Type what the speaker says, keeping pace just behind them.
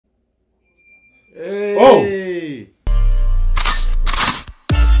Hey. Oh!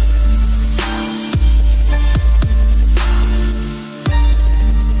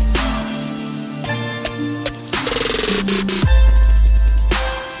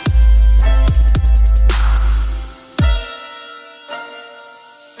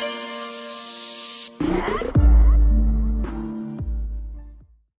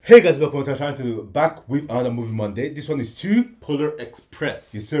 Hey guys, welcome to our channel to back with another movie Monday. This one is Polar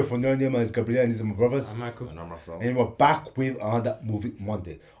Express. Yes sir, from your name is Gabriele and these are my brothers. I'm Michael. And I'm Raphael. And we're back with another movie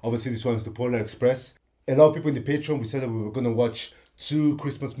Monday. Obviously this one is the Polar Express. A lot of people in the Patreon, we said that we were going to watch 2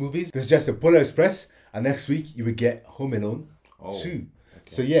 Christmas movies. This is just the Polar Express, and next week you will get Home Alone 2. Okay.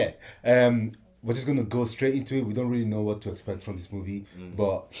 So yeah, we're just going to go straight into it. We don't really know what to expect from this movie,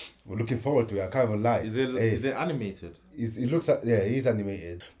 but we're looking forward to it. I can't even lie. Is it animated? It looks like, yeah, it is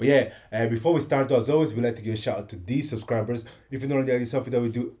animated. But yeah, before we start, as always, we like to give a shout out to these subscribers. If you're not already, it's something that we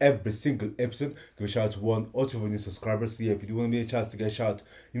do every single episode. Give a shout out to 1 or 2 of our new subscribers. So yeah, if you do want me a chance to get a shout out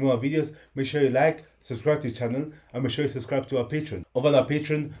in our videos, make sure you like, subscribe to the channel, and make sure you subscribe to our Patreon. Over on our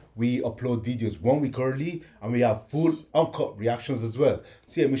Patreon, we upload videos 1 week early, and we have full uncut reactions as well.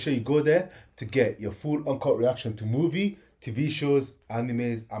 So yeah, make sure you go there to get your full uncut reaction to movie, TV shows,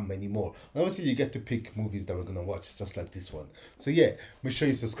 animes, and many more. And obviously, you get to pick movies that we're going to watch, just like this one. So yeah, make sure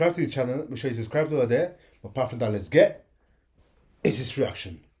you subscribe to the channel. Make sure you subscribe over there. But apart from that, let's get it's this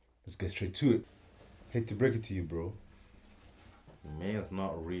reaction. Let's get straight to it. Hate to break it to you, bro. Man's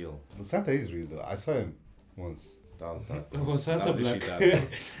not real. Well, Santa is real, though. I saw him once. That was that. Was Santa black?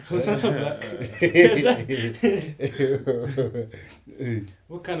 Was Santa black?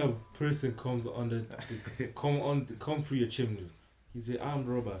 What kind of person comes on come through your chimney? He's an armed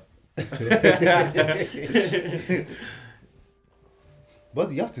robber.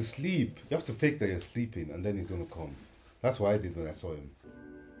 But you have to sleep. You have to fake that you're sleeping, and then he's gonna come. That's what I did when I saw him.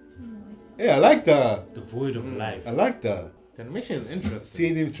 Yeah, I like that. The void of life. I like that. The animation is interesting.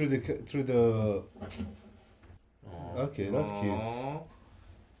 Seeing him through the. Okay, that's cute.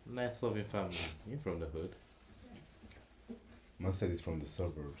 Nice loving family. You're from the hood. Man said he's from the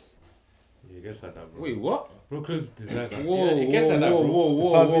suburbs. Yeah, it gets like that, bro. Wait, what? Brooklyn's design. Whoa, yeah, it gets like that, bro.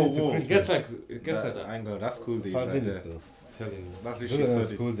 Whoa. It gets like that. Angle, that's cool days. 5 right minutes there. though. Telling you. That's Look literally at those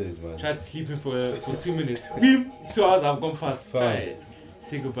studied. school days, man. Tried sleeping for 2 minutes. Beep. 2 hours have gone past. Try it.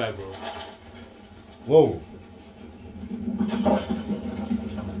 Say goodbye, bro. Whoa.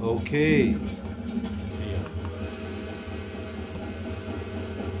 Okay.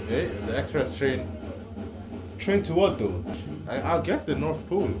 Hey, the express train. Train to what though? I'll guess the North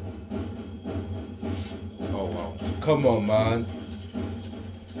Pole. Oh wow. Come on, man.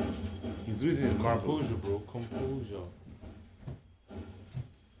 He's losing his marbles. Composure, bro. Composure.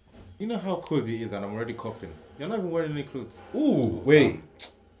 You know how cozy it is and I'm already coughing. You're not even wearing any clothes. Ooh, wait.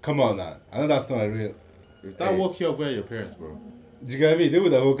 Come on, man. I know that's not a real. If that woke you up, where are your parents, bro? Do you get me? They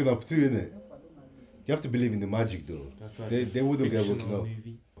would have woken up too, innit? You have to believe in the magic, though. They wouldn't get woken up.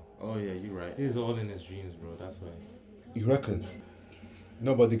 Movie. Oh yeah, you're right. He's all in his dreams, bro. That's why. You reckon?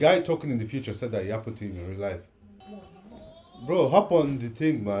 No, but the guy talking in the future said that it happened to him in real life. Bro, hop on the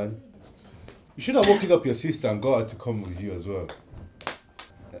thing, man. You should have woken up your sister and got her to come with you as well.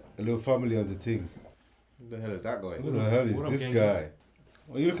 A little family on the thing. Who the hell is that guy? Who the hell is this guy?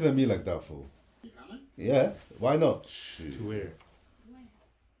 Why are you looking at me like that for? Yeah, why not? To where?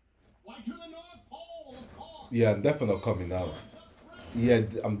 Yeah, I'm definitely not coming now. Yeah,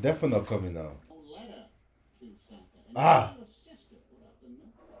 I'm definitely not coming now. Ah!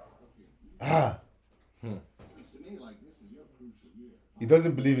 He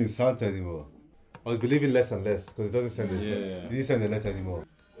doesn't believe in Santa anymore. I was believing less and less because he doesn't send it. Yeah. He didn't send the letter anymore.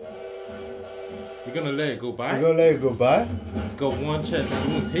 You're gonna let it go by? You're gonna let it go by? You got one chance and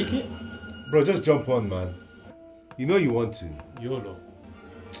you won't take it? Bro, just jump on, man. You know you want to. YOLO.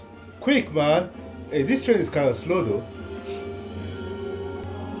 Quick, man. Hey, this train is kind of slow though.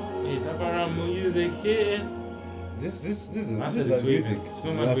 Hey, that background music here. This is like waving. music. It's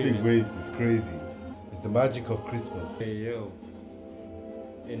not Nothing waving. wait, it's crazy. It's the magic of Christmas. Hey yo.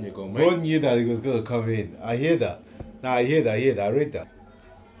 In you go, mate. Bro knew that he was gonna come in. I hear that. Nah, I hear that. I read that.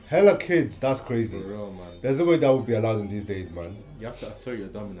 Hella kids, that's crazy. For real, man. There's no way that would be allowed in these days, man. You have to assert your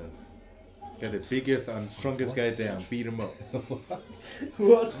dominance. Get the biggest and strongest guy there and beat him up.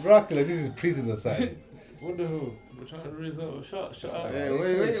 What? Bro, acting like this is prison aside. What the hell? We're trying to raise up. Shut up. Hey,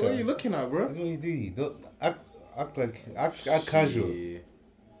 wait, what are you looking at, bro? That's what you do. You don't act casual. You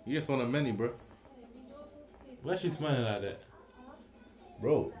just want a many, bro. Why is she smiling like that?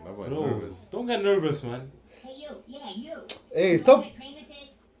 Bro, Bro, nervous. Don't get nervous, man. Hey, you. Yeah, you. Hey, stop.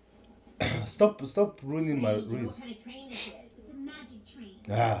 Stop ruining my race. What kind of train this is? It's a magic train.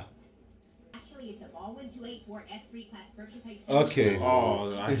 Ah. Actually, Okay.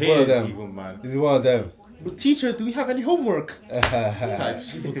 Oh, I It's hate one of them. people, man. This is one of them. But teacher, do we have any homework? Type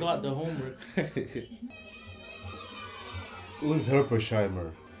She forgot the homework. Who's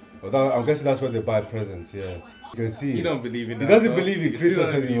Herpersheimer? Well, I'm guessing that's where they buy presents, yeah. You can see. You don't believe in that. He doesn't stuff. believe in You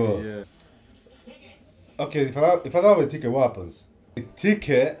Christmas don't believe anymore. it, yeah. Okay, if I don't have a ticket, what happens? A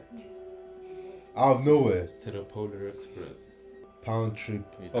ticket out of nowhere. To the Polar Express. Pound trip.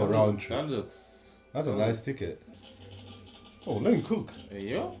 Hey, Oh, round trip. That looks... That's a nice ticket. Oh, let him cook. Hey,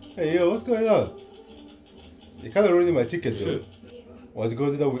 yo. Hey, yo, what's going on? You kind of ruining my ticket, though. Why is he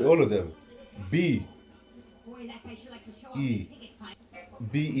going to do that with all of them? B. E.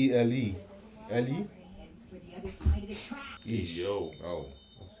 B-E-L-E. L-E? Yo. Oh.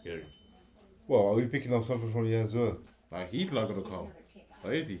 That's scary. Well, are we picking up something from here as well? Like, he's not gonna come.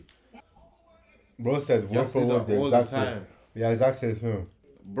 Or is he? Bro said word Just for do word that the all the exact same. time. Yeah, exact same.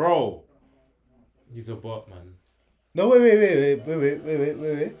 Bro. He's a bot, man. No, wait. Is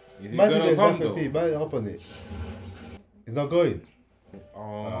he Man, gonna did the come, exact though? thing. Man, hop on it. He's not going.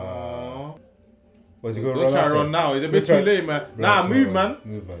 Aww. Was he going to Don't run try after? to run now. It's a bit Don't too try- late, man. Bro, Nah, come move, on. man.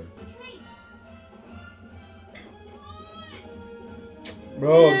 Move, man.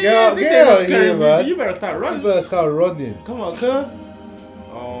 Bro, get out This get ain't no out scary here, movie. man. You better start You running. better start running. Come on, cuz.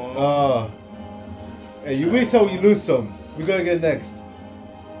 Oh. Hey, you win some, you lose some. We're gonna get next.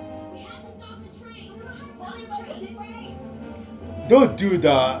 Don't do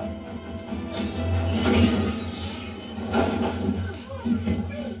that.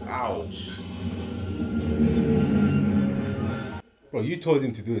 Ouch. Bro, you told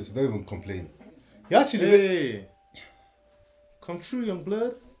him to do it, so don't even complain. He actually Hey. Come true, young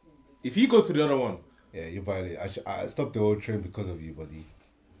blood. If you go to the other one. Yeah, you violate. I stopped the whole train because of you, buddy.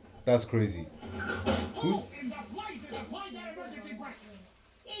 That's crazy. Who's...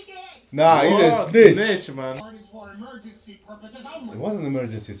 Nah, he's a What? snitch. man. It wasn't an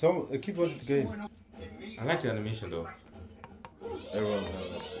emergency. A kid wanted to get in. I like the animation though. Everyone.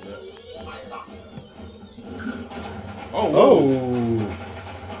 Yeah. Oh, whoa.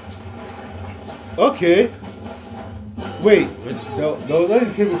 Oh. Okay. Wait. No, where did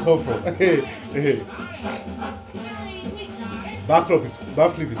the cable come from?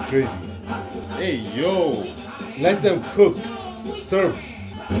 Backflip is crazy. Hey, yo. Let them cook. Serve.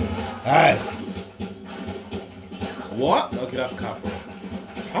 Alright. What? Okay, that's cap, bro.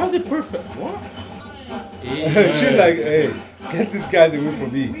 How's it perfect? What? She's like, hey, get these guys away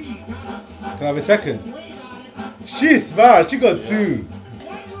from me. Can I have a second? She's smart. She got two.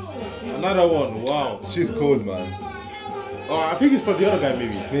 Another one. Wow. She's cold, man. Oh, I think it's for the other guy,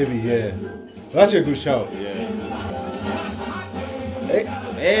 maybe. Maybe, yeah. That's a good shout. Yeah. Hey,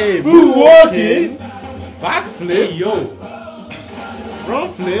 Hey, who walking? Backflip. Hey, yo.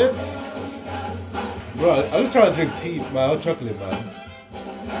 Front flip. Bro, I'm just trying to drink tea, my hot chocolate, man.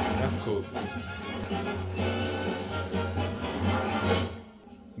 That's cool.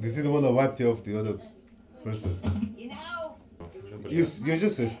 This is the one that wiped it off the other person. You're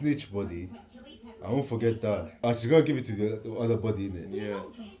just a snitch, buddy. I won't forget that. Oh, she's gonna give it to the other buddy, innit? Yeah.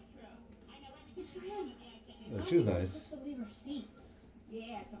 Oh, she's nice.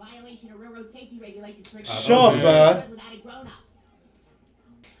 Yeah, it's a violation of railroad safety regulations. Shut up, man.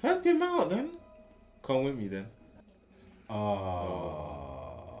 Help him out then. Come with me then. Well,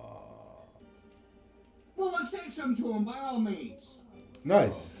 let's take some to him by all means.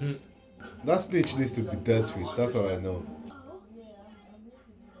 Nice. That snitch needs to be dealt with. That's all I know.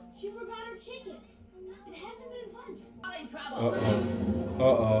 She forgot her ticket. It hasn't been punched.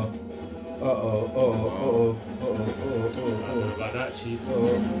 About that, chief.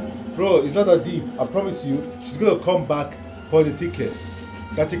 Bro, it's not that deep. I promise you, she's gonna come back for the ticket.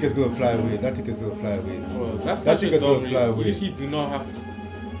 That ticket's gonna fly away. That ticket's gonna fly away. Bro, that's That such a ticket's gonna dumb fly reason. away. You usually do not have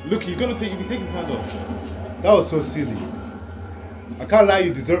to. Look, he's gonna take. If he takes his hand off. That was so silly. I can't lie,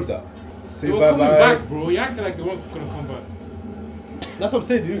 you deserve that. Say They were bye coming bye. back, bro. You acted like they weren't gonna come back. That's what I'm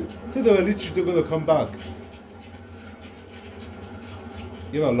saying, dude. Think they were literally gonna come back.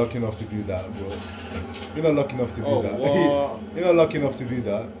 You're not lucky enough to do that, bro. You're not lucky enough to do Oh, that. what? You're not lucky enough to do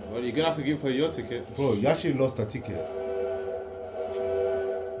that. Well, you're gonna have to give her your ticket. Bro, you actually lost a ticket.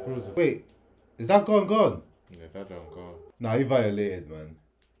 Bro's a Wait, is that gone? Yeah, that don't go. Nah, he violated, man.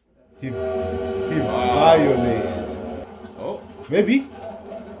 He violated. Oh, Maybe.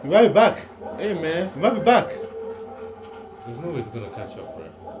 He might be back. hey man. He might be back. There's no way it's gonna catch up,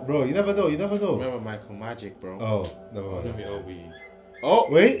 bro. Bro, you never know. You never know. Remember Michael Magic, bro. Oh, never It's gonna mind. be LB. Oh,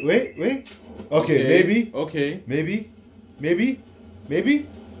 Wait. Okay, maybe. Okay. Maybe.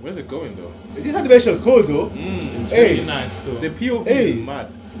 Where's it going though? This animation is cold though. It's Hey. really nice though. The POV Hey. is mad.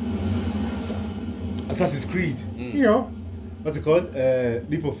 Assassin's Creed. You know, what's it called?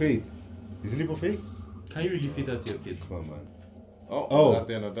 Leap of Faith. Is it Leap of Faith? Can you really feed that to your kid? Come on, man. Oh, that's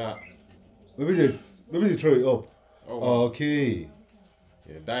the end of that. Maybe they throw it up. Oh, wow. Okay.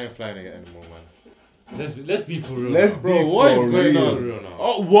 Yeah, that ain't flying anymore, man. Let's be for real. Let's now. be Bro, what for is going real. on? Real now.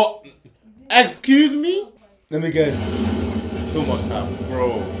 Oh, what? Excuse me? Let me guess. So much crap,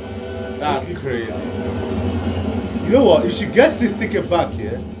 bro. That's crazy. You know what? If she gets this ticket back,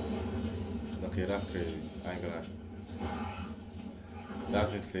 yeah. Okay, that's crazy. I ain't gonna lie.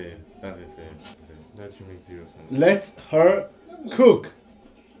 That's insane. That's insane. That should make zero sense. Let her cook.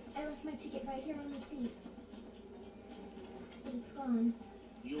 I left my ticket right here on the seat. But it's gone.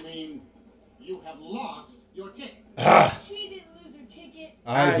 You mean you have lost your ticket? She didn't lose her ticket.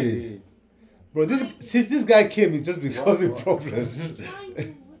 I did. Bro, since this guy came, it's just been causing problems. I was trying to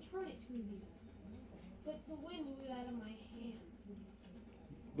return it to you. But the wind blew it out of my hand.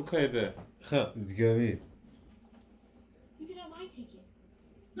 Look at it there. Huh. You get what I mean? You can have my ticket.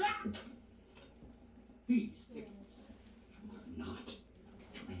 These tickets are not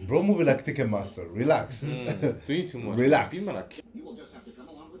trains. Bro, moving like Ticketmaster. Relax. Doing too much. Relax. You man are You will just have to come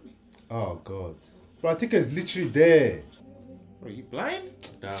along with me. Oh, God. Bro, I think it's literally there. Are you blind?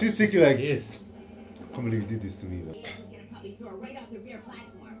 Damn. She's thinking like, Yes. I can't believe you did this to me, man. He's gonna probably throw it right off the rear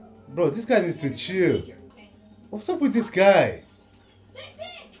platform. Bro, this guy needs to chill. What's up with this guy? That's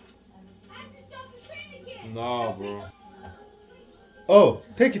it! I have to stop the train again! No, bro. Oh,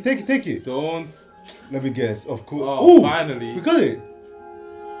 take it. Don't. Let me guess. Of course. Oh, Ooh, finally. we got it.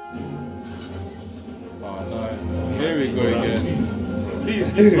 Oh, no. Here we go again.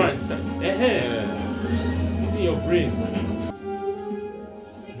 Please right side. Yeah. It's in your brain.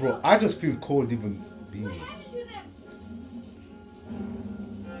 Bro, I just feel cold even being What here. happened to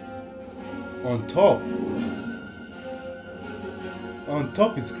them? On top. On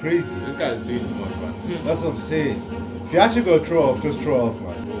top is crazy. This guy's doing too much, man. That's what I'm saying. If you actually go throw off, just throw off,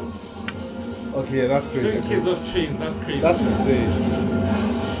 man. Okay, yeah, that's crazy. Throwing kids off trains, that's crazy. That's insane.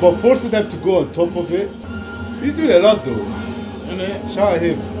 But forcing them to go on top of it, he's doing a lot though. Innit? Shout at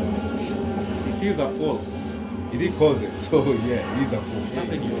him. He feels at fault. He didn't cause it, so yeah, he's at fault.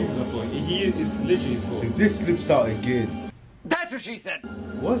 Nothing he feels at fault. It's literally his fault. If this slips out again, That's what she said.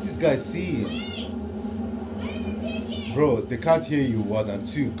 what's this guy seeing? Bro, they can't hear you, 1 and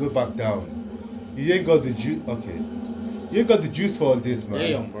 2. Go back down. You ain't got the juice. Okay. You ain't got the juice for all this, man.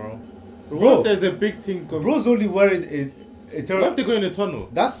 Damn, bro. Bro. What if there's a big thing coming? Bro's only wearing a What if they go in the tunnel?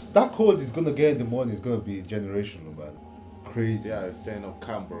 that cold is gonna get in the morning is gonna be generational, man. Crazy. Yeah, it's setting up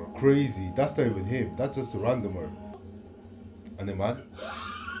camp, bro. Crazy. That's not even him. That's just a randomer. And the man.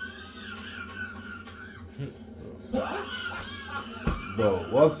 Bro,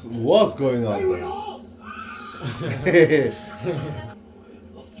 what's going on there?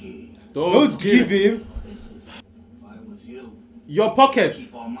 Don't give him If I was you, your pockets.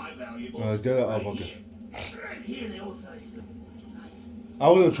 keep all my valuables No, it's the other right pocket. here. Right here in the old side. Nice. I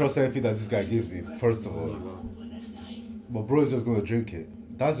wouldn't trust anything that this guy gives me, first of all. When it's night. But bro is just gonna drink it.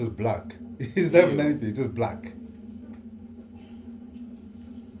 That's just black. It's not even anything, it's just black.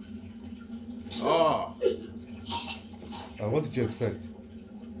 Oh, And what did you expect?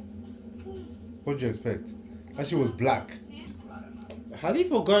 What did you expect? That shit was black. has he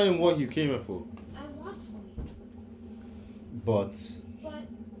forgotten what he came here for? I want to, But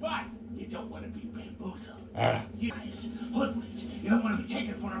But you don't want to be bamboozled. ah, You guys hoodwinked. You don't want to be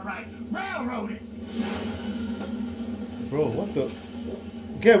taken for a ride. Railroaded. bro, what the?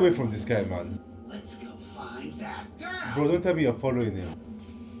 Get away from this guy, man. Let's go find that girl. Bro, don't tell me you're following him.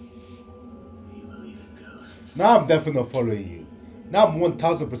 Do you believe in ghosts? Now I'm definitely not following you. Now I'm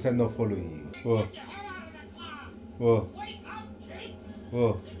 1000% not following you. Whoa, Get your head out of the car. whoa, Wake up, Jake.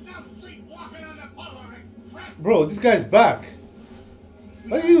 whoa. There's no sleepwalking on the Polar Express. Bro, this guy's back.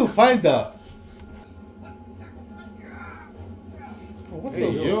 Why did you find that? Bro, what Hey, the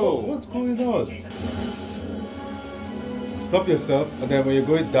yo. fuck? What's going on? Stop yourself, and then when you're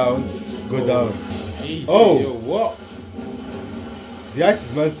going down, go down. Hey, Oh. Yo, what? The ice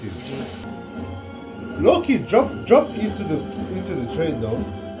is melting. Loki, drop into the train though.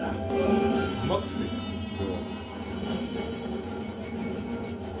 Moxley.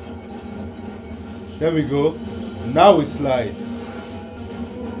 There we go. Now we slide.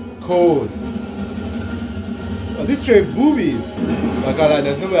 Cold. Oh, this train booming. I can't lie,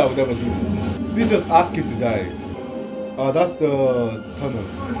 there's no way I would ever do this. We just ask it to die. Oh, that's the tunnel.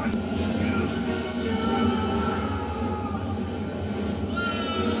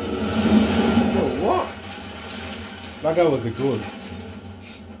 Bro, what? That guy was a ghost.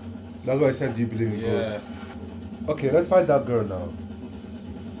 That's why I said, do you believe in Yeah. ghosts? Okay, let's find that girl now.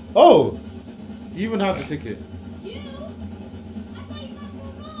 Oh! You even have the ticket. You? I thought you got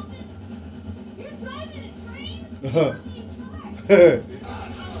pulled off. You're driving a train? Well, You're in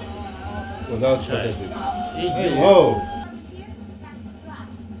charge. that was pathetic. Hey, Whoa. Over here, that's the flat.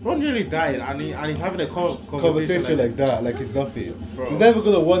 Bro nearly died and he's having a Conversation like that, like it's nothing. Bro. You're never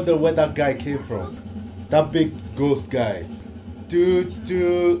gonna wonder where that guy came from. That big ghost guy. Dude.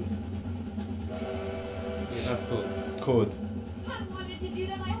 Yeah, that's cool. Code. I've wanted to do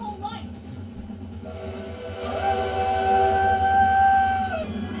that my whole life.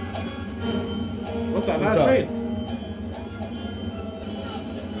 What's that? What's That that? train?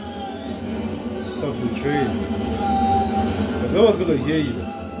 Stop the train. But no one's gonna hear you.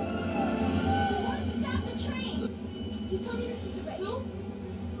 Stop the train. He told me this was the wreck. Who?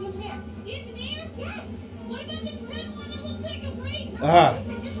 The engineer. The engineer? Yes. What about this red one? It looks like a brain. Ah. He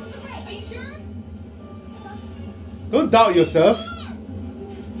said this was the wreck. Are you sure? Don't doubt yourself.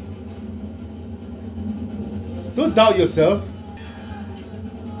 Don't doubt yourself.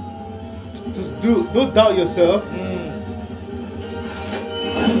 Don't doubt yourself. And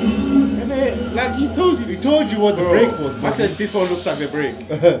then, like he told you. He told you what the Bro, break was. I But said this one looks like a break.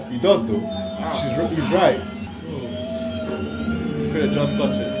 he does though. He's right. You could have just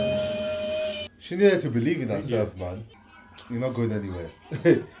touched it. She needed to believe in herself, man. You're not going anywhere.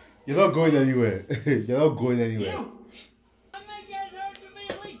 You're not going anywhere. You're not going anywhere. I may get hurt to me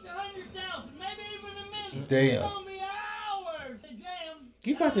at least 100,000, maybe even a million. Damn. It'll be hours. The jam.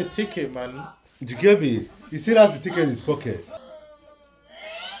 Give her the ticket, man. Did you get me? He still has the ticket in his pocket.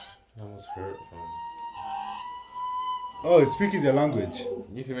 That was hurt, fam. Oh, he's speaking their language. You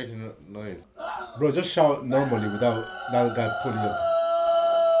need to make a noise. Bro, just shout normally without that guy pulling up.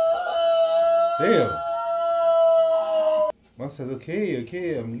 Damn. Man said,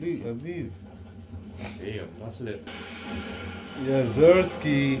 okay, I'm leave. Damn, that's lit. Yeah,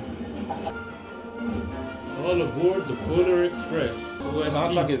 Zersky. All aboard the Polar Express. The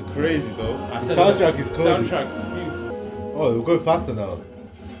soundtrack is crazy though. The soundtrack is cold. Soundtrack, beautiful. Oh, we're going faster now.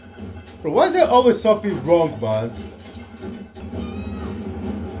 Bro, why is there always something wrong, man?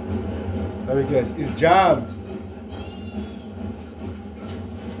 Let me guess, it's jammed.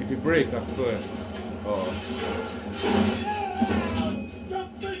 If it breaks, I swear. Oh.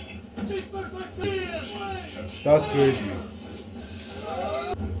 That's crazy.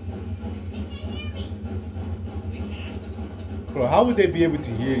 Bro, how would they be able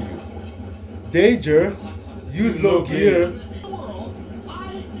to hear you? Danger, use low gear.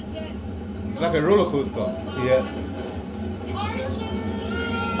 It's like a roller coaster. Yeah.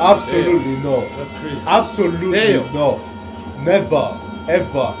 Absolutely no. That's crazy. Absolutely Damn. no. Never,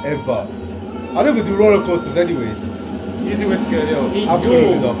 ever. I don't even do roller coasters anyways. Easy way to get it out. Hey,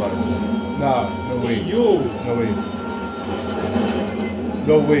 Absolutely yo. not, man. Nah, no way. Hey, yo. No way.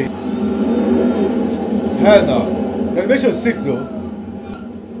 No way. Hell no. The animation is sick though.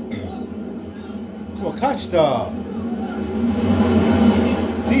 Come on, catch that.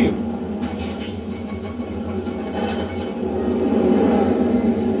 Damn.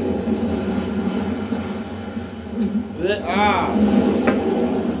 Ah.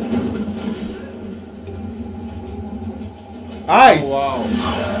 Ice. Oh, wow.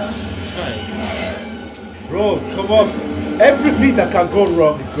 Right. Bro, come on. Everything that can go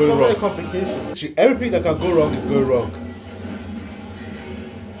wrong is going So many wrong. complications. Everything that can go wrong is going wrong.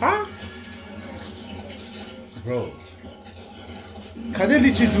 Huh? Bro. Can they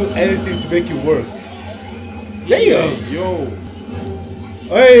literally do anything to make it worse? Hey, Damn. yo.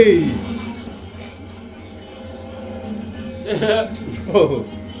 Hey. Bro.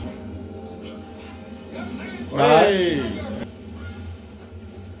 Hey.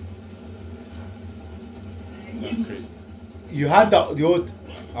 That's crazy. You had the old.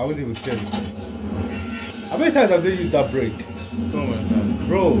 I wouldn't even say anything. How many times have they used that break? So many times.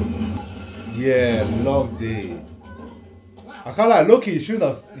 Bro. Yeah, long day. I can't lie, Loki, you shouldn't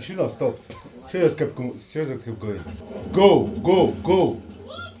have stopped. Should have just kept going. Go. Go.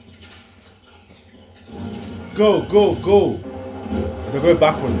 They're going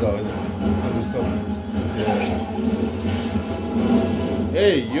backwards now. As they stop. Yeah.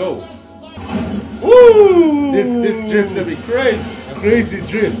 Hey, yo. Woo! This drift's gonna be crazy. Crazy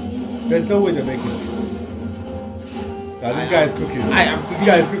drift. There's no way they're making this. Nah, this guy is cooking. This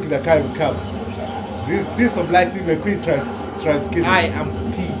guy is cooking. I can't even cap. This of Lightning McQueen tries killing. I am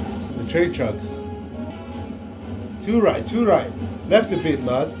speed. The train tracks. Two right. Left a bit,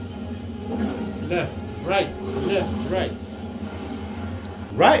 man. Left, right.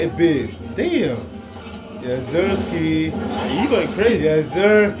 Right a bit. Damn. Yes, Zersky. You going crazy? Yes,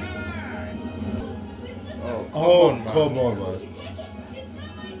 sir. Oh, Come on, man. It's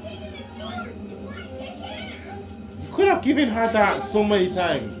not my ticket, it's yours. I've given her that so many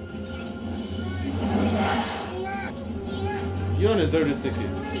times. You don't deserve this ticket.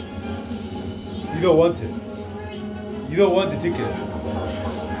 You don't want it. You don't want the ticket.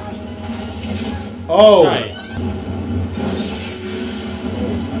 Oh, Right.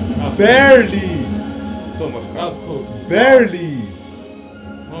 barely, So much That crap. was cool. barely.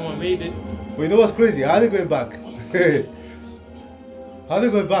 Mama made it. But you know what's crazy? How are they going back? How are they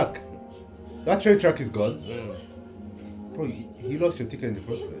going back? That train track is gone. Bro, he lost your ticket in the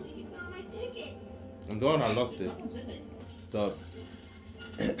first place. You got my ticket. I'm the one I lost it. Dub.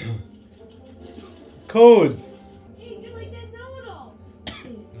 Code. Hey, you're like that know-it-all.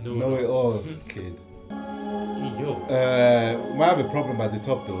 No way, oh, kid. Yo, We might have a problem at the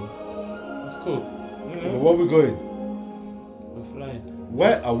top though. it's cool. But where are we going? We're flying.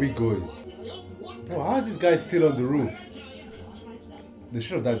 Where are we going? Bro, how is this guy still on the roof? They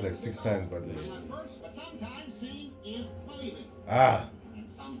should have died like 6 times by the way. But sometimes seeing is believing. Ah, And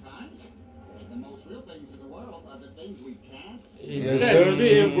sometimes the most real things in the world are the things we can't see. Hey, Yes, this guy's sir.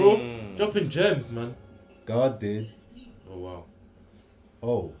 spitting, bro. Dropping gems, man. God did. Oh, wow.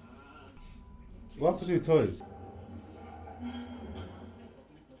 Oh. What happened to your toys?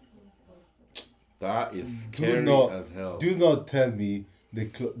 That is Do scary not, as hell. do not tell me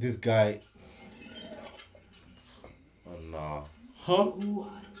this guy. Oh, nah. Huh?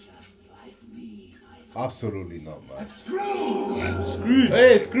 Absolutely not, man. Scrooge!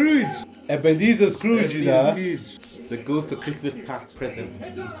 Hey, Scrooge! Ebenezer Scrooge, you know. Scrooge. The ghost of Christmas past, present,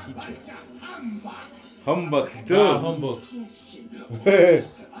 and future. Humbug still. Ah, humbug.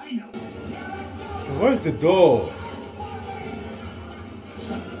 Where's the door?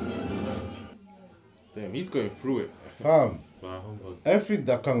 Damn, he's going through it. Fam, Ah, humbug. everything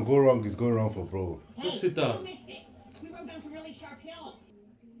that can go wrong is going wrong for bro. Just sit down. You missed it. We rode down some really sharp hills.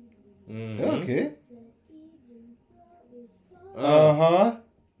 Okay. Uh-huh.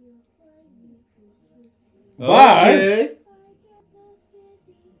 But Okay.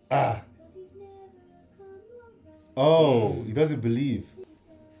 ah. Oh, he doesn't believe.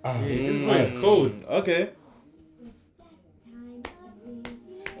 Ah. Hey, this boy is cold. Okay.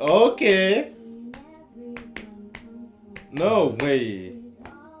 Okay. No way.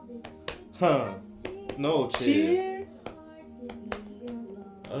 Huh. No chill.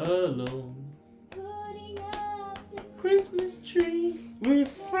 Alone. Christmas tree With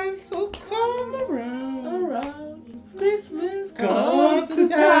friends who come around. around. Christmas Comes to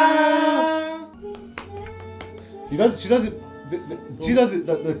town. She doesn't,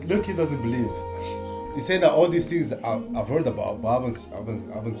 the little kid doesn't believe. He's saying that all these things I've heard about, but I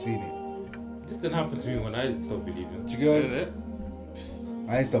haven't seen it. This didn't happen to me when I stopped believing. Do you get Isn't it? it?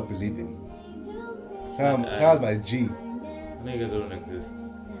 I ain't stopped believing. Sounds my G. Nigga don't exist.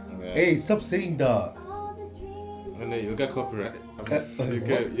 Yeah. Hey, stop saying that. And then you'll get copyright.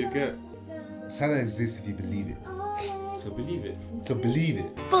 You get. Santa exists if you believe it. So believe it. So believe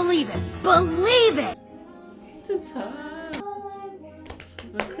it. Believe it. Believe it. The time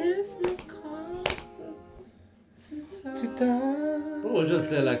when Christmas comes to town. Bro was just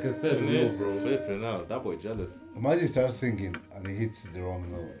there like a third wheel, bro. Flipping out. That boy jealous. Imagine he starts singing and he hits the wrong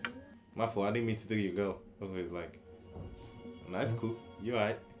note. My fault. I didn't mean to do your girl. That's what he's like. Nah, it's cool. You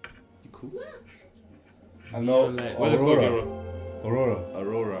alright? You cool? I know. Like- What's it called, Aurora. Gero? Aurora.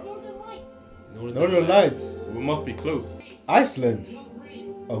 Aurora. Northern Lights. Northern Lights. We must be close. Iceland.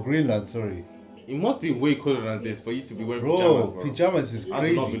 Or Greenland, sorry. It must be way colder than this for you to be wearing Bro, pajamas, bro. pajamas is I do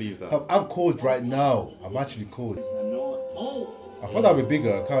crazy. not believe that. I'm cold right now. I'm actually cold. The North Pole. I thought I'd be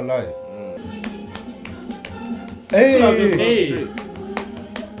bigger, I can't lie. Hey! Hey!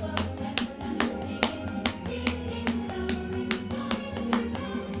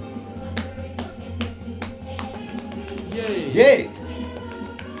 Yay. Yay!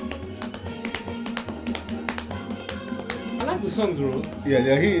 I like the songs, bro. Yeah,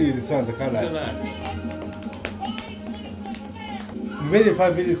 they're hitting the songs, I can't I lie. like. We made it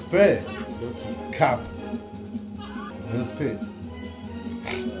 5 minutes spare. Okay. Cap. Let's pay.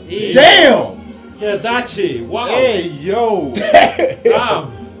 Hey. Damn! Yeah, Dachi. Wow. Hey, yo!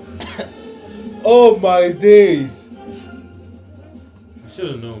 Damn. Oh my days! I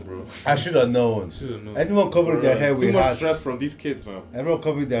should have known, bro. I should have known. Should have known. Anyone covering their hair Too with much hats. stress from these kids, man. Everyone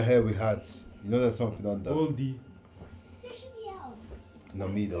covering their hair with hats. You know there's something on that. Goldie. There should be elves.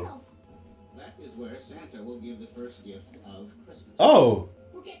 Not me though. Elves. That is where Santa will give the first gift of Christmas. Oh!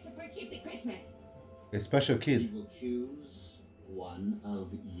 Who gets the first gift at Christmas? A special He kid. will choose one of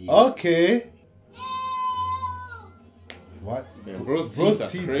you. Okay. What? Yeah, bro's Bro's teeth are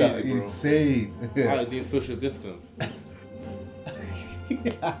teeth crazy, are bro. insane. How are they social distance?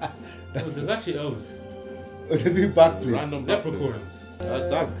 Oh, there's actually elves. They do backflips. Random Leprechauns.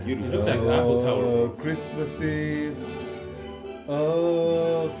 That's beautiful. It looks like the Eiffel Tower. Oh, Christmas Eve.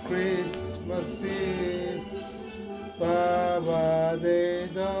 Oh, Christmas Eve. Baba,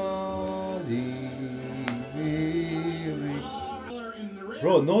 there's all the lyrics.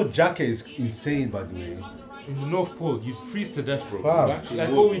 Bro, no jacket is insane, by the way. In the North Pole, you'd freeze to death, bro. Fam. Like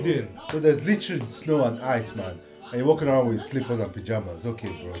what we did. So there's literally snow and ice, man. And you're walking around with slippers and pajamas. Okay,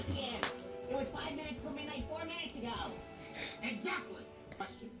 bro. It was 5 minutes till midnight 4 minutes ago. Exactly.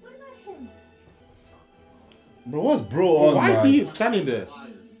 Question. What about him? Bro, what's bro on, Why man? is he standing there?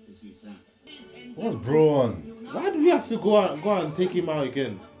 Fired to see Santa. What's bro on? Why do we have to go out and take him out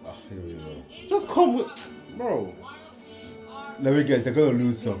again? Ah, here we go. Just come with, bro. Let me guess, they're gonna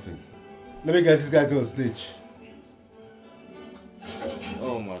lose something. Let me guess, this guy gonna snitch.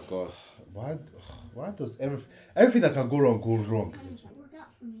 Oh my god. Why does everything that can go wrong goes wrong? Work out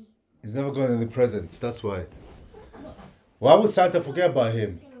for me. He's never got any presents, that's why. Why would Santa forget about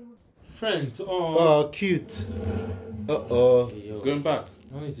him? Friends, Oh, cute. Uh-oh. He's going back.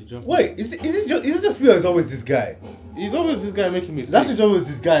 I need to jump. Wait, is it just me or is it always this guy? He's always this guy making me It's sick. actually always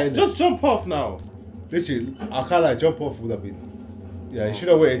this guy, innit? Just jump off now. Literally, I can't like jump off would have been. Yeah, he should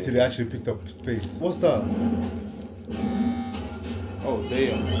have waited until he actually picked up pace. What's that? Oh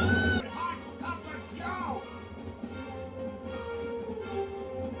damn.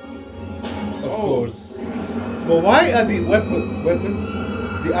 Of course. But why are the weapons,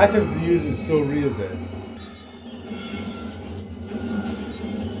 the items he uses so real then?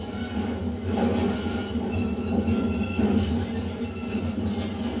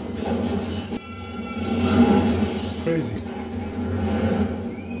 Crazy.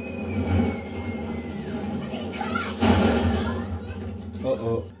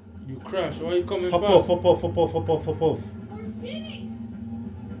 Uh-oh. You crash. Why are you coming Hop fast? off, hop off, hop off, hop off, hop off. We're spinning.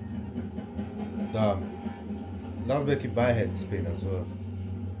 Damn. That's making my head spin as well.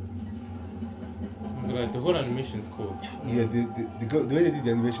 Like the whole animation is cool. Yeah, the way they did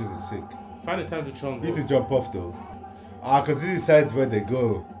the animations is sick. Find the time to jump. You need to jump off though. Ah, because this decides where they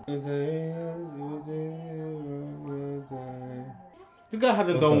go. This guy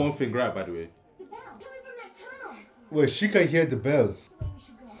hasn't What's done that? one thing right, by the way. The bell coming from that tunnel. Wait, she can hear the bells. Where we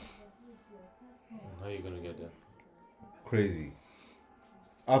should go. How are you gonna get there? Crazy.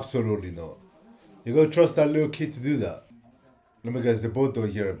 Absolutely not. You gonna trust that little kid to do that? Let me guess, they both don't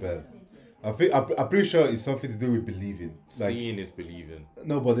hear a bell. I'm pretty sure it's something to do with believing. Like, Seeing is believing.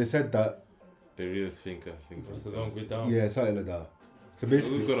 no, but they said that. The real thinker. It's a long way down. Yeah, something like that. So Who's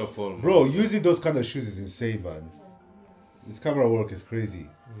basically, gonna fall? Man? bro, using those kind of shoes is insane, man. This camera work is crazy.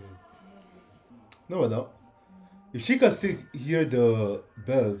 No, no. If she can still hear the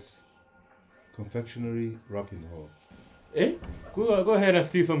bells, confectionery wrapping hall. Eh? Go ahead and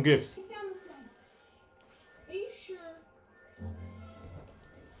steal some gifts. It's down this way. Are you sure?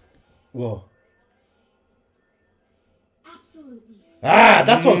 Whoa. Absolutely. Ah,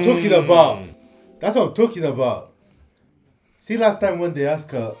 that's what I'm talking about. That's what I'm talking about. See, last time when they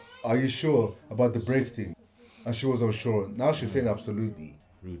asked her, "Are you sure about the break thing?" and she was unsure. Now she's saying absolutely.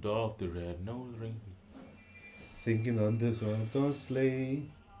 Rudolph the red-nosed reindeer. Singing on the don't sleigh.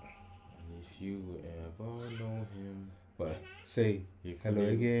 And if you ever know him, But say you can hello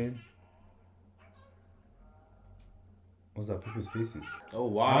name- again. What's that? People's faces. Oh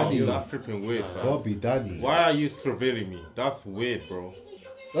wow, Daddy. that's freaking weird, fam. Bobby, Daddy. Why are you surveilling me? That's weird, bro.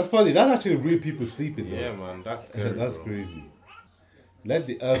 That's funny. That's actually real people sleeping though. Yeah, man, that's scary. That's bro. crazy. Let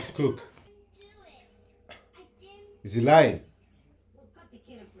the elves cook. Do it. I didn't. Is he lying? We'll cut the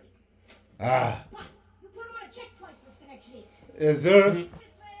kid a break. Ah. You put him on a check twice for next year. Yes, sir.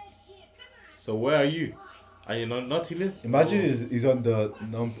 So where are you? Are you on naughty list? Imagine he's on the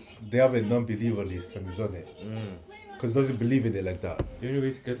they have a non-believer list and he's on it. Because he doesn't believe in it like that. The only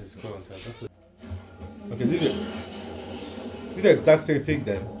way to get to school on time. That's what. Okay, do the exact same thing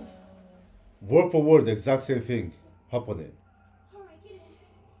then. Word for word, the exact same thing. Hop on it. Alright, get in.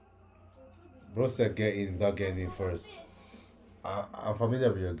 Bro said get in without getting in first. I'm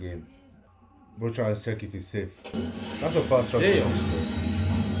familiar with your game. Bro trying to check if it's safe. That's a fast travel.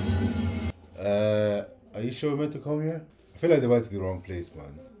 Are you sure we're meant to come here? I feel like they went to the wrong place,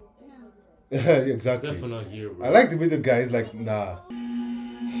 man. No. Exactly. Definitely not here, bro. I like the way the guy is like, nah.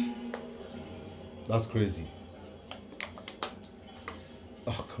 That's crazy.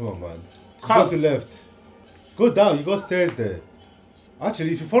 Oh, come on, man. Just go to left. Go down. You got stairs there.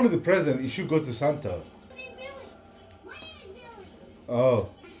 Actually, if you follow the present, you should go to Santa. My name Billy. My name is Billy. Oh.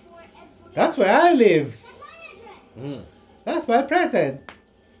 Forever. That's where I live. That's my address. That's my present.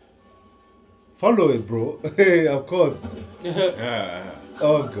 Follow it, bro. Of course. Yeah.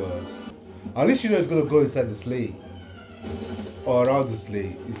 Oh, God. At least you know it's gonna go inside the sleigh. Or around the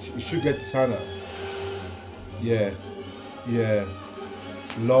sleigh. It should get to Santa. Yeah. Yeah.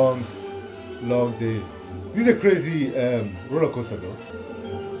 Long day. This is a crazy roller coaster though.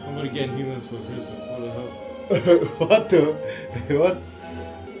 Somebody getting humans for Christmas. What the hell? What the? What?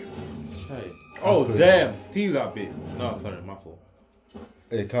 Shite. Oh crazy. damn! Steal that bit. No, sorry, my fault.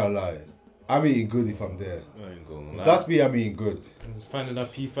 Hey, can't lie. I'm eating good if I'm there. I ain't gonna If lie. that's me, I'm eating good. Finding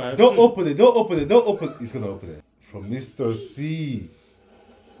that P5. Don't open it. Don't open it. Don't open it. He's gonna open it. From Mr. C.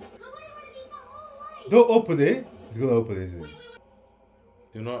 Don't open it. He's gonna open it, isn't it?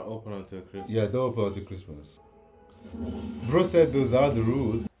 Do not open until Christmas. Yeah, don't open until Christmas. Bro said those are the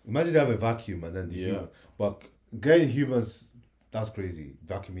rules. Imagine they have a vacuum and then the human. But getting humans, that's crazy.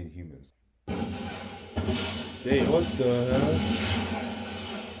 Vacuuming humans. Damn. What the hell?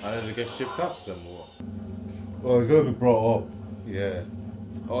 I need to get shipped out to them or what? Oh, it's gonna be brought up. Yeah.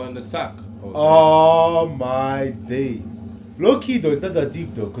 Oh, in the sack. Oh my days. Low key though, it's not that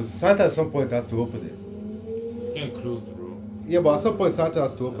deep though, because Santa at some point has to open it. It's getting close, bro. Yeah, but at some point Santa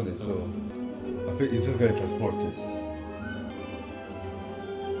has to open it, so I think it's just gonna transport it.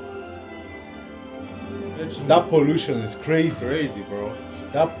 That pollution is crazy. Crazy, bro.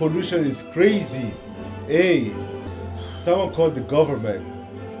 That pollution is crazy. Hey, someone called the government.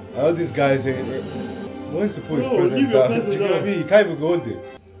 All these guys saying, what is the police No, present? give your That? present You know what I now. mean? You can't even go in there.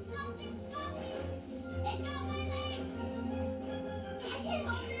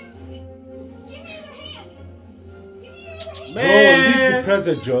 Bro, leave the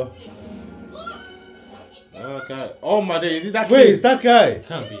present, Joe. Okay. Oh my day, is that Wait, kid? it's that guy.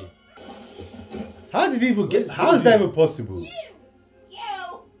 Can't be. How did he even get? How is that even possible? You! What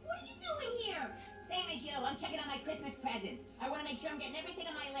are you doing here? Same as you. I'm checking on my Christmas presents. I want to make sure I'm getting everything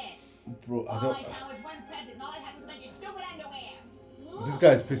on my list. Bro, I All don't. I found was one present, and all I had was a bunch of stupid underwear. This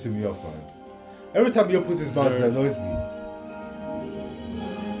guy is pissing me off, man. Every time he opens his mouth, it annoys me.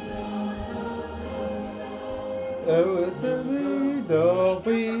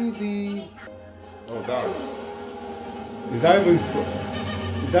 Oh, God. Is that even?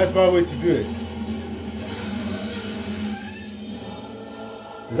 Is that a smart way to do it?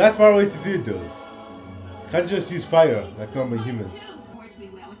 Is that a smart way to do it though? Can't you just use fire like normal humans? Of course we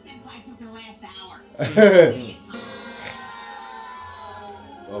will. It's been 5 to the last hour.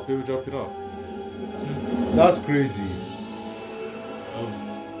 Oh, people dropping off. That's crazy.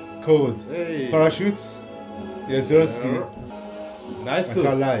 Oh. Code. Hey. Parachutes? Yes, Zersky. Nice I too.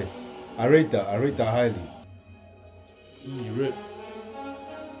 can't lie. I rate that highly. You rip.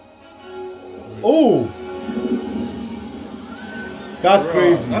 Oh! That's Bro,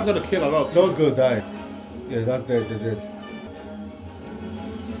 crazy. That's gonna kill a lot. Someone's gonna die. Yeah, that's dead, they're dead.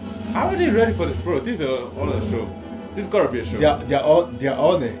 How are they ready for this, bro? This is on a show. This gotta be a show. They're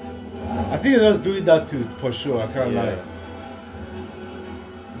on it. I think they're just doing that too, for sure, I can't lie.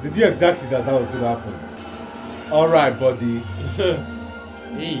 They knew exactly that was gonna happen. Alright, buddy.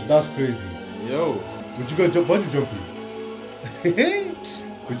 Hey. That's crazy. Yo. Would you go bungee jumping?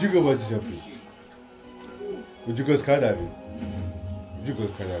 Would you go bungee jumping? Would you go skydiving? Would you go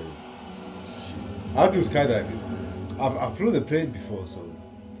skydiving? I'll do skydiving. I've flown a plane before, so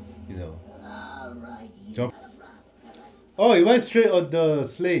you know. Jump. Oh, he went straight on the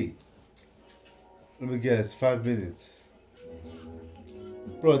sleigh. Let me guess, 5 minutes.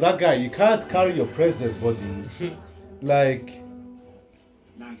 Bro, that guy, you can't carry your present, buddy. Like,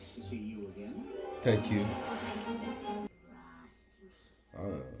 Nice to see you again. thank you. I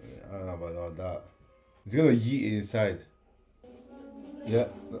don't know about all that. He's gonna yeet it inside. Yeah,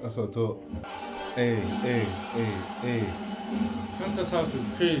 that's what I thought. Hey. Santa's house is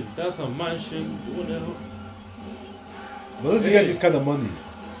crazy. That's a mansion. What the hell? Where does he get this kind of money?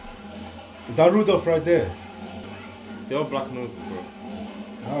 Is that Rudolph right there? They're all black noses, bro.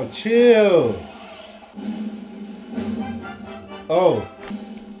 Oh, chill. Oh.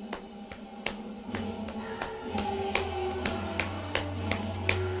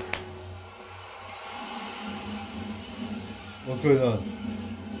 What's going on?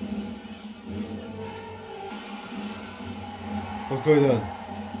 What's going on?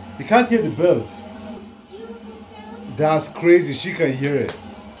 He can't hear the bells. That's crazy. She can hear it.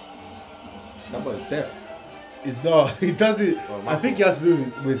 That boy's deaf. It's not. He does it. Oh, I think he has to do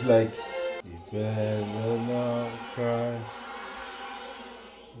it with like. You better not cry.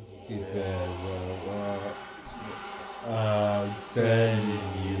 You better not. I'm telling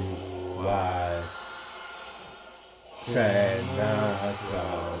you why. Santa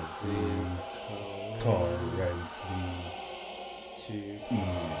Claus is currently in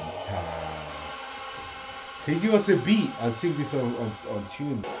town. Can you give us a beat and sing this on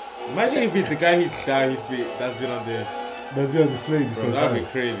tune? Imagine if it's the guy that's been on the. Let's be on the sleigh this Bro, whole that'd time. be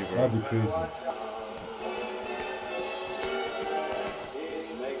crazy, bro. That'd be crazy.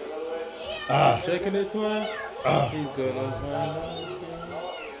 Checking it twice. He's gonna find out.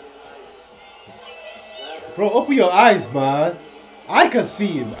 Bro, open your eyes, man. I can see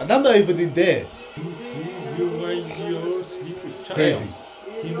him, and I'm not even in there. He sees you when you're sleeping. Crazy.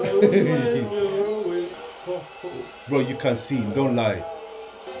 He knows when you're awake. Ho, ho. Bro, you can see him, don't lie.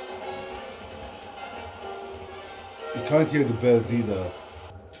 You can't hear the bells either.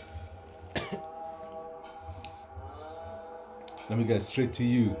 Let me get straight to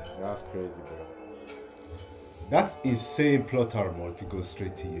you. That's crazy, bro. That's insane plot armor if you go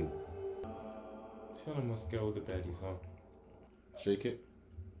straight to you. Santa must get all the baddies, huh? Shake it.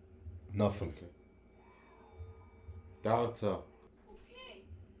 Nothing. Okay. Doubter.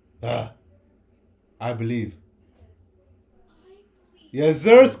 I believe. Yes,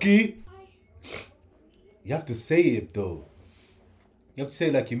 Zersky. You have to say it though. You have to say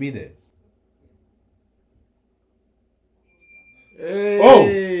it like you mean it.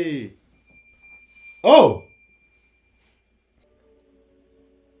 Hey. Oh!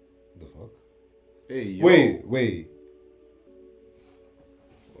 The fuck? Hey, yo. Wait.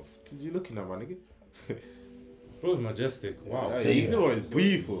 What are you looking at, my nigga? Bro's majestic. Wow. Yeah, he's the one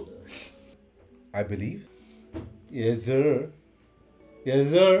beautiful. I believe. Yes, sir. Yes,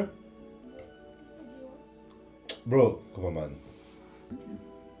 sir. This is yours. Bro, come on, man.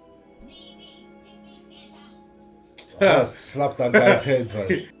 Slap that guy's head, man.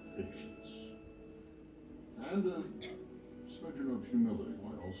 Patience. And a smidgen of humility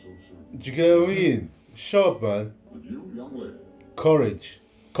might also serve. Do you get what I mean? Shut up, man. And you, young lady, Courage.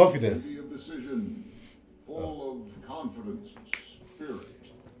 Confidence. lady of decision, full of confidence and spirit.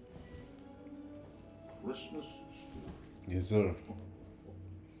 Christmas spirit. Yes, sir.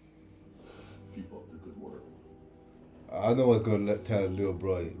 Keep up the good work. I know what's gonna tell real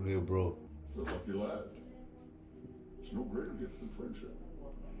bro. The lucky lad. There's no greater gift than friendship.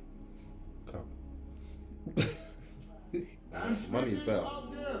 Come. And Money is speaking better.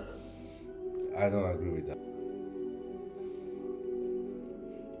 of gifts, I don't agree with that.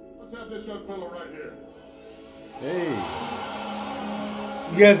 let's have this young fellow right here. Hey.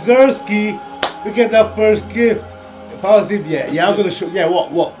 Yes, Zersky. Look at that first gift. If I was him, yeah, I'm gonna show. Yeah,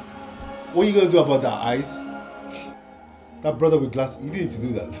 what? What are you gonna do about that, eyes? That brother with glasses. You didn't need to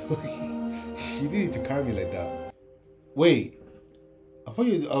do that. You didn't need to carry me like that. Wait, I thought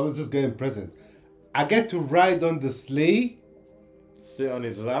I was just getting present. I get to ride on the sleigh. Sit on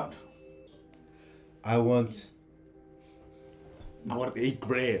his lap. I want. I want 8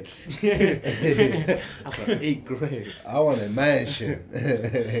 grand. I want 8 grand. I want a mansion.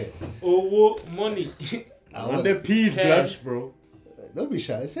 Oh, what money? I On want the peas, Cash, blood. bro. Don't be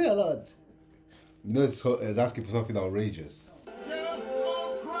shy. Say a lot. You know, it's asking for something outrageous. Gift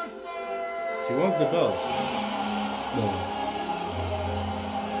of Christmas! He wants the bell. No.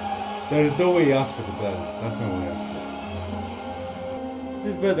 There is no way he asked for the bell. That's not what he asked for.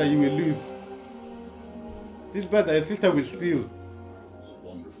 This bell that you will lose. This bell that your sister will steal. It's a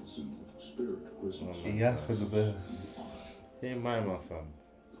wonderful symbol of the spirit of Christmas. He asked for the bell. Hey, my fam.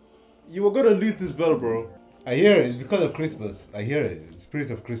 You were gonna lose this bell, bro. I hear it. It's because of Christmas. I hear it. It's the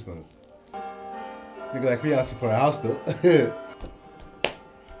spirit of Christmas. Nigga like me asking for a house though. Better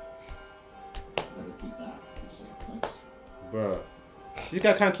keep that in the same place. Bro. This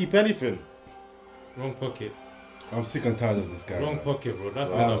guy can't keep anything. Wrong pocket. I'm sick and tired of this guy. Wrong man. pocket, bro. That's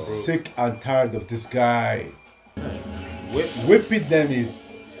what I'm up, bro. sick and tired of this guy. Wait, Whipping them is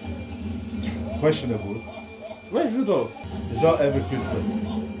questionable. where's Rudolph? It's not every Christmas.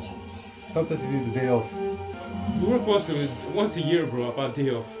 Sometimes you need the day off. We work once a year, bro, about day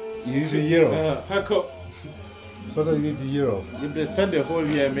off. You need the year off. Hack up. Sometimes you need the year off. You they spend the whole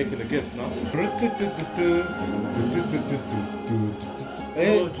year making the gifts, no?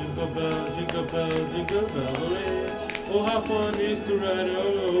 Hey, Oh, jingle bell, jingle bell, hooray. Oh, how fun it is to ride an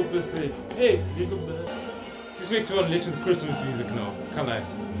open sleigh. Hey, jingle bell. This makes me want to listen to Christmas music now. Can't lie.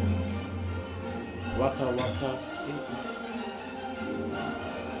 Waka waka.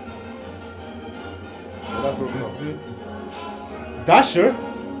 Oh, that's Rudolph. Dasher,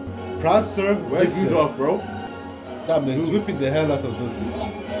 Prancer, Where's Vixen. Rudolph, bro? That means whipping the hell out of those things.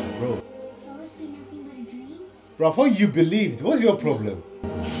 Bro. Will this be nothing but a dream? Bro, I thought you believed. What's your problem?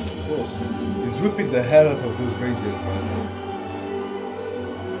 Bro, he's whipping the hell out of those reindeers, man.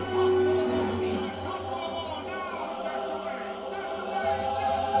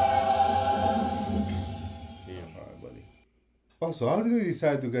 Alright, buddy. Also, how did we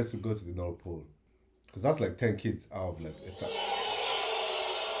decide you guys to go to the North Pole? Because that's like 10 kids out of like...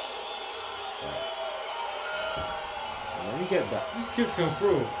 Let me get that. These kids can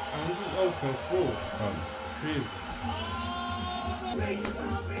throw. And these elves can throw. It's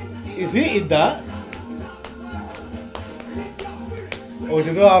crazy. Is he in that? Oh,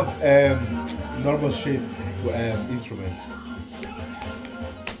 they don't have normal shape instruments.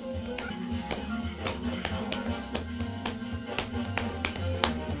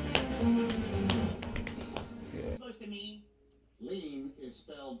 Supposed to mean? Lean is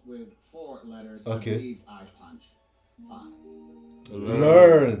spelled with 4 letters. Okay. I believe I punched 5.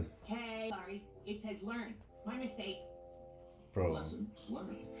 Learn. Hey, sorry. It says learn. My mistake. Bro. Lesson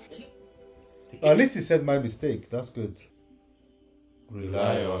learned. Take it. At least he said my mistake. That's good.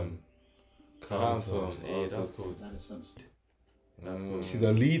 Rely on. Count on. Hey, that's good. That is some. She's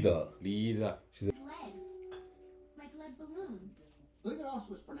a leader. Leader. Lead. Like lead balloon. Look at us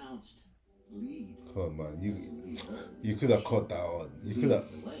was pronounced lead. Come on, man. Leader. You could have caught that on. You could have.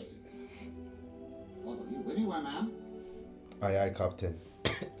 The way. Follow you anywhere, ma'am. Aye, Captain.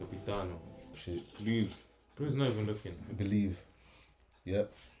 Capitano. Shit. Lose. Bro's not even looking. Believe.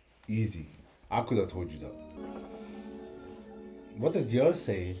 Yep. Easy. I could have told you that. What does yours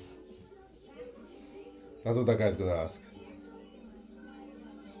say? That's what that guy's gonna ask.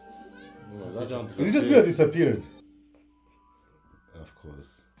 Is it just me or disappeared? Of course.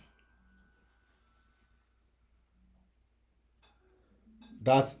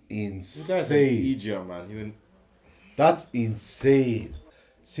 That's This guy's an insane. idiot, man. He didn't. That's insane.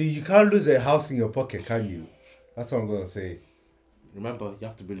 See, you can't lose a house in your pocket, can you? That's what I'm gonna say. Remember, you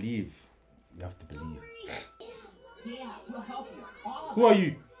have to believe. You have to believe. Yeah, we'll help you. All of Who are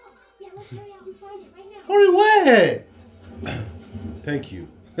you? Yeah, let's hurry out and find it right now. Hurry, where? Thank you.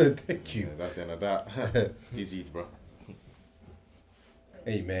 Thank you. Yeah, that's the end of that. GG's, bro.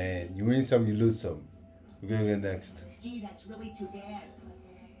 Hey man, you win some, you lose some. We're gonna go next. Gee, that's really too bad.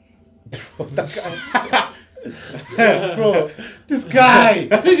 That guy. Bro, this guy.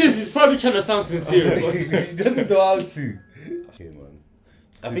 I think he's probably trying to sound sincere. He doesn't know how to. Okay, man.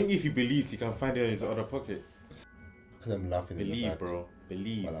 I think if you believe, you can find it in his other pocket. Because I'm laughing in the Believe, back bro.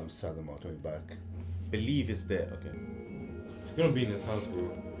 Believe. while I'm sad I'm out my back. Believe it's there. Okay. He's gonna be in his house,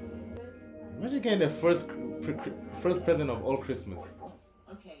 bro. Imagine getting the first present of all Christmas.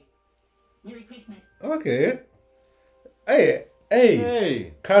 Okay. Merry Christmas. Okay. Hey.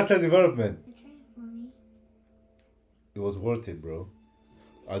 Hey. Character development. You try it for me. It was worth it, bro.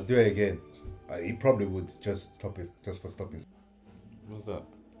 I'll do it again. He probably would just stop it, just for stopping. What's that?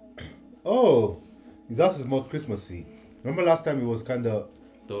 Oh, his house is more Christmassy. Remember last time it was kind of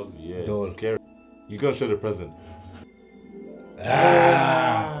Dog. Yeah. dull. Scary. You gotta show the present.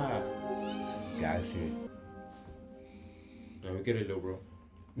 Ah, got you. Yeah, we get it, little bro.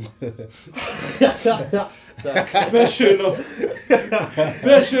 Best showing off.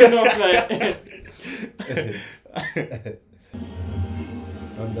 Best showing off, like.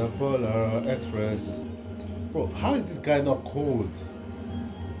 And the Polar Express. Bro, how is this guy not cold?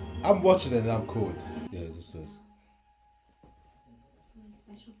 I'm watching it and I'm cold. Yeah, it's just this. It's my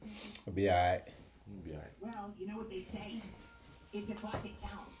special present. I'll be alright. You'll be alright. Well, you know what they say. It's a thought that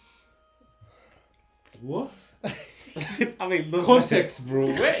counts. What? I mean, look. Context, bro.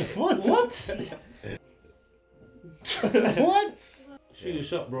 Wait. What? What? What? Shoot your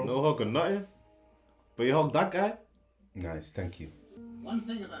shot, bro. No hug or nothing. But you hug that guy? Nice, thank you. One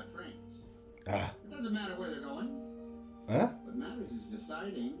thing about trains. Ah, It doesn't matter where they're going. huh? What matters is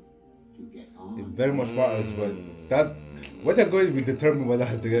deciding to get on. It very much matters, but that when they're going to determine whether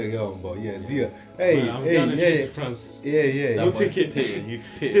has to get on. But yeah, dear. Hey, I'm down the train hey, to France. yeah. No That boy's ticket. pitting, He's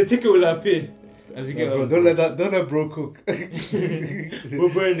The pitting. ticket will appear as you Yeah, get bro, up. don't let bro cook.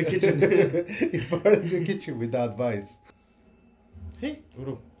 We're burning the kitchen. He's burning the kitchen with that advice.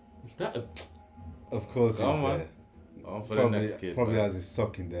 Bro, is that a... Of course, Come he's on. there. On for the next kid. Probably man. has his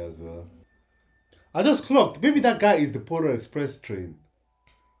sock in there as well. I just clocked. Maybe that guy is the Polar Express train.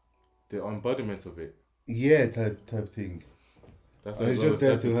 The embodiment of it. Yeah, type thing. That's So why he's it's just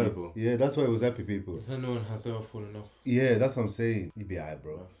there always to help. people. Yeah, that's why it was happy people. So no one has ever fallen off. Yeah, that's what I'm saying. You be alright,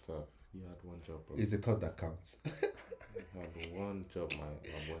 bro. That's tough. You had one job, bro. It's the thought that counts. You had one job, my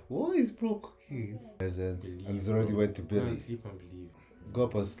boy. What is bro cooking? Presents. And he's already went to Go and Billy. sleep and believe. Go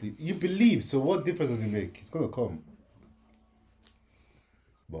up and sleep. You believe, so what difference does it make? It's gonna come.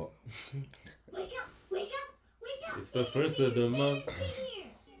 But Wake up! Wake up! Wake up! It's the first of the month. Stay here.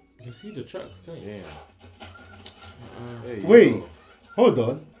 You can see the tracks, can't you? Yeah. Hey, wait, yo. hold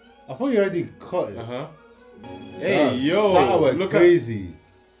on. I thought you already caught it. Uh-huh. Hey, yo. Santa went Look crazy.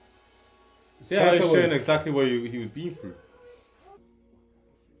 at... Yeah, Santa it's went- showing exactly what he was being through.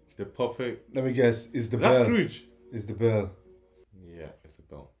 The puppet. Let me guess. It's the That's bell. Scrooge. It's the bell. Yeah, it's the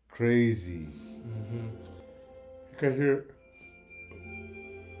bell. Crazy. You can hear it.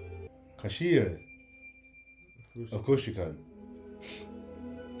 Can she hear it? Of course you can.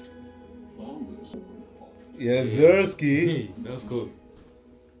 Yes, Zersky. That's cool.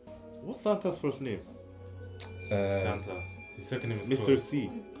 What's Santa's first name? Santa. His second name is Mr. Claus.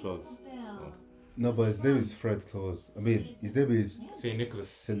 C. Claus. No, but his name is Fred Claus. I mean, his name is Saint Nicholas.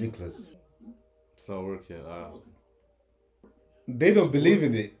 St. Nicholas. It's not working. They don't believe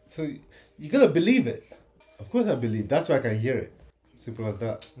in it, so you gotta believe it. Of course I believe. That's why I can hear it. Simple as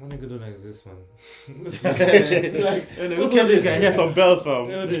that. My nigga don't exist, man. We can hear some bells, fam.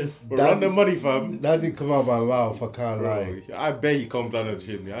 Look at this. We're on the money, fam. That didn't come out of my mouth. I can't lie. Bro, I bet he comes down and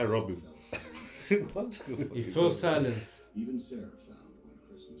chimney. I rob him. He feels silence. Even Sarah found one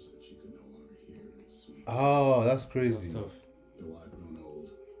Christmas that she could no longer hear its sweet. Oh, that's That's crazy. tough. Though I've grown old,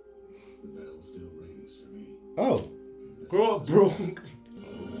 the bell still rings for me. Oh, Grow up, bro. You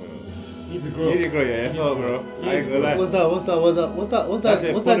need to grow You up. need to grow your ass up, bro. I ain't gonna lie. what's that?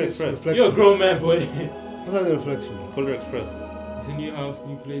 Polar Express. You're a grown man, boy. What's that reflection? Polar Express. It's a new house,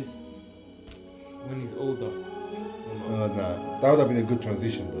 new place. When he's older. Oh, nah. That would have been a good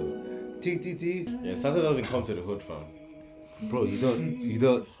transition, though. T. Yeah, Santa doesn't come to the hood, fam. Bro, you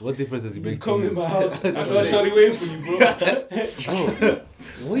don't. What difference does it make to Come in you? my house. I got a shawty waiting for you, bro.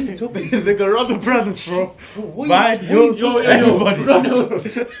 What are you talking? They can run the presents, bro. Mine, yours, Yo, everybody. run it all.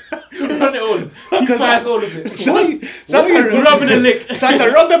 Run it all. He fires all of it. Santa Rubbing a lick. Santa,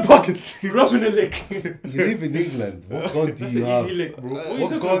 run the pockets. Rubbing a lick. You live in England. What gun do That's you an have? easy lick, bro. What are you What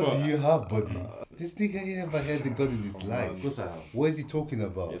talking gun about? do you have, buddy? This nigga never had a gun in his Of life. course I have. What is he talking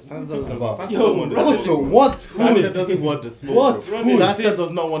about? Santa doesn't About- Santa Yo, don't want the Also, smoke. what? Santa doesn't want the smoke. What? Bro. Who? Santa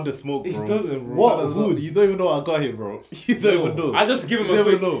does not want the smoke, He bro. doesn't, bro. What? Santa does Who? not- You don't even know I got him, bro. You don't even know. I just give him You a never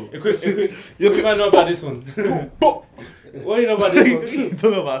quick, know. a quick. You What do you know about this one? What do you know about this one? You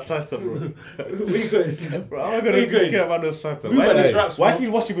talking about Santa, bro. Where you going? Bro, I'm not Where gonna you going? care about no Santa. Move on the straps, Why bro. is he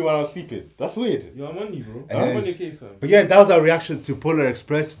watching me while I'm sleeping? That's weird. Yo, I'm on you, bro. Yes. I'm on your case, fam. But yeah, that was our reaction to Polar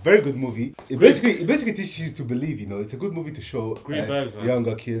Express. Very good movie. It basically teaches you to believe. You know, it's a good movie to show Great vibes, man.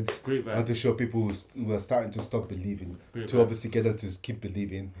 younger kids Great vibes. and to show people who are starting to stop believing. Great to vibes. obviously get them to keep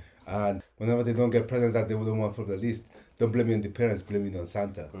believing. And whenever they don't get presents that they wouldn't want from the list, don't blame it on the parents, blame it on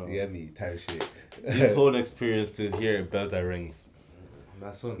Santa. Bro. You get me? Type shit. This whole experience to hear a bell that rings.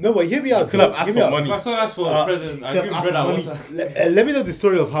 My son. No, but hear me out. Could have asked Hear me for out. money. My son asked for a present. I give him bread at money. once. Let me know the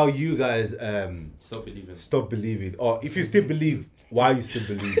story of how you guys Stop believing. stop believing, or if you still believe, why you still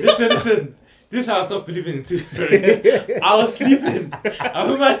believe. Listen. This is how I stopped believing in too. I was sleeping. I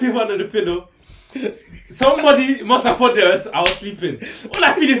put my tooth under the pillow. Somebody must have thought this. I was sleeping. All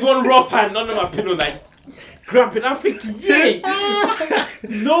I feel is one rough hand under my pillow, like grabbing. I'm thinking, yay!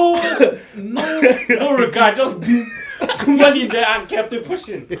 No regard. Just be money there and kept it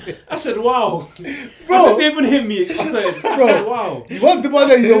pushing. I said, wow. Bro. They even hit me. I said, wow. You want the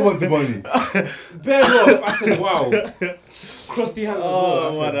money or you don't want the money? Bare rough. I said, wow. Cross the hand.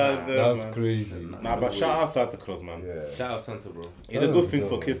 Oh, what That's crazy. Nah, but shout out Santa Claus, man. Yeah. Shout out Santa, bro. It's a good thing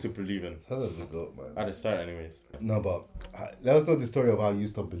for kids to believe in. That's a goat, man. At the start, anyways. No, but let us know the story of how you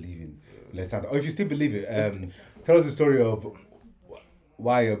stopped believing. Let's Santa. Or if you still believe it, tell us the story of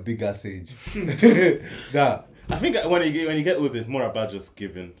why a big ass age. That. I think when you get with it, it's more about just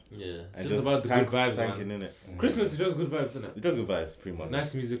giving. Yeah. And Just about the good vibes, thanking, man. innit? Christmas is just good vibes, isn't it? It's just good vibes, pretty much.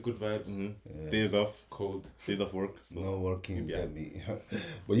 Nice music, good vibes. Mm-hmm. Days off, Cold. days off work. So. No working, Yeah. get me.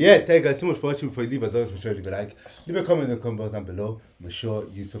 But yeah, thank you guys so much for watching. Before you leave, as always, make sure you leave a like, leave a comment in the comment box down below. Make sure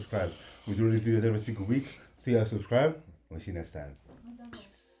you subscribe. We do these videos every single week. So you subscribe. We'll see you next time.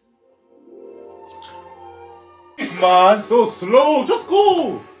 Man, so slow. Just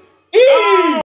go.